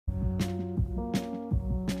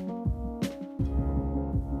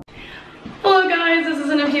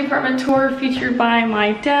an empty apartment tour featured by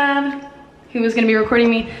my dad, who was gonna be recording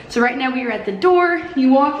me. So right now we are at the door.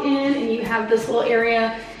 You walk in and you have this little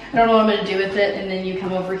area. I don't know what I'm gonna do with it. And then you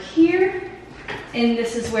come over here. And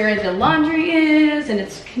this is where the laundry is, and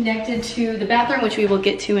it's connected to the bathroom, which we will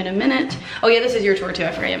get to in a minute. Oh yeah, this is your tour too,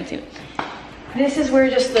 I forgot you haven't seen it. This is where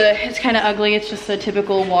just it's kind of ugly. It's just a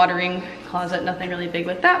typical watering closet, nothing really big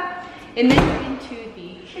with that. And then into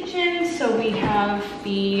the kitchen. So we have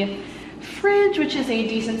the fridge, which is a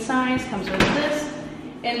decent size, comes with this.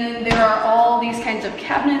 And then there are all these kinds of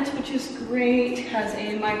cabinets, which is great. Has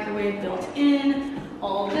a microwave built in,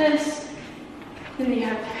 all this. Then you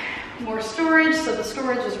have more storage, so the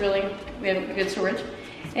storage is really, we have a good storage.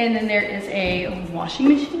 And then there is a washing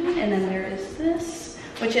machine, and then there is this,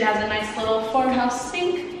 which it has a nice little farmhouse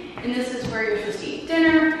sink. And this is where you're supposed to eat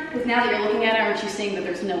dinner. Because now that you're looking at it, aren't you seeing that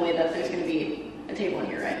there's no way that there's gonna be a table in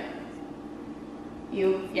here, right?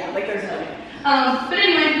 Yeah, like there's no way. But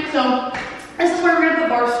anyway, so this is where we're gonna put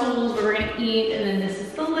bar stools, where we're gonna eat, and then this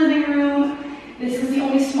is the living room. This is the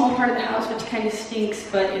only small part of the house, which kind of stinks,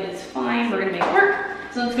 but it is fine. We're gonna make it work.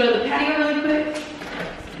 So let's go to the patio really quick.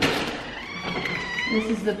 This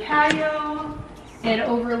is the patio. It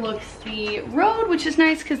overlooks the road, which is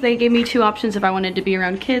nice because they gave me two options if I wanted to be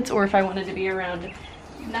around kids or if I wanted to be around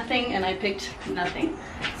nothing, and I picked nothing.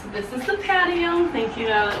 So this is the patio. Thank you,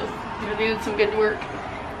 you're doing some good work.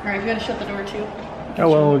 All right, we gotta shut the door too. Oh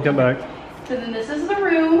well, we'll come back. So then this is the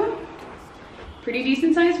room. Pretty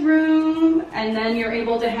decent sized room. And then you're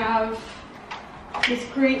able to have this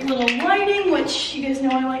great little lighting, which you guys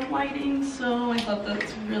know I like lighting, so I thought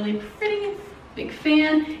that's really pretty. Big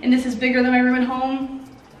fan. And this is bigger than my room at home.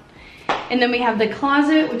 And then we have the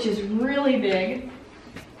closet, which is really big.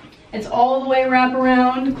 It's all the way wrap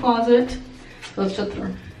around closet. So let's shut the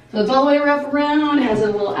door. So it's all the way wrap around. It has a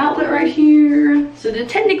little outlet right here. So it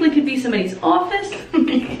technically could be somebody's office.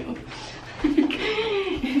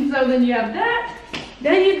 And so then you have that.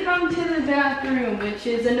 Then you come to the bathroom, which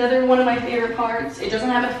is another one of my favorite parts. It doesn't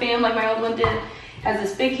have a fan like my old one did. It has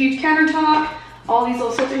this big, huge countertop. All these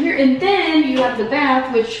little steps are here. And then you have the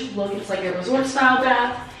bath, which, look, it's like a resort style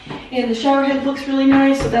bath. And the shower head looks really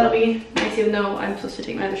nice, so that'll be nice, even though I'm supposed to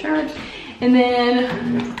take my other shower head. And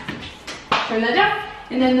then turn that down.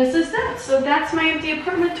 And then this is that. So that's my empty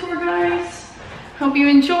apartment tour, guys. Hope you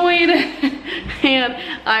enjoyed. And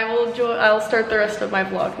I'll start the rest of my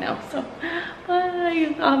vlog now. So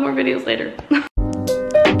bye. I'll have more videos later.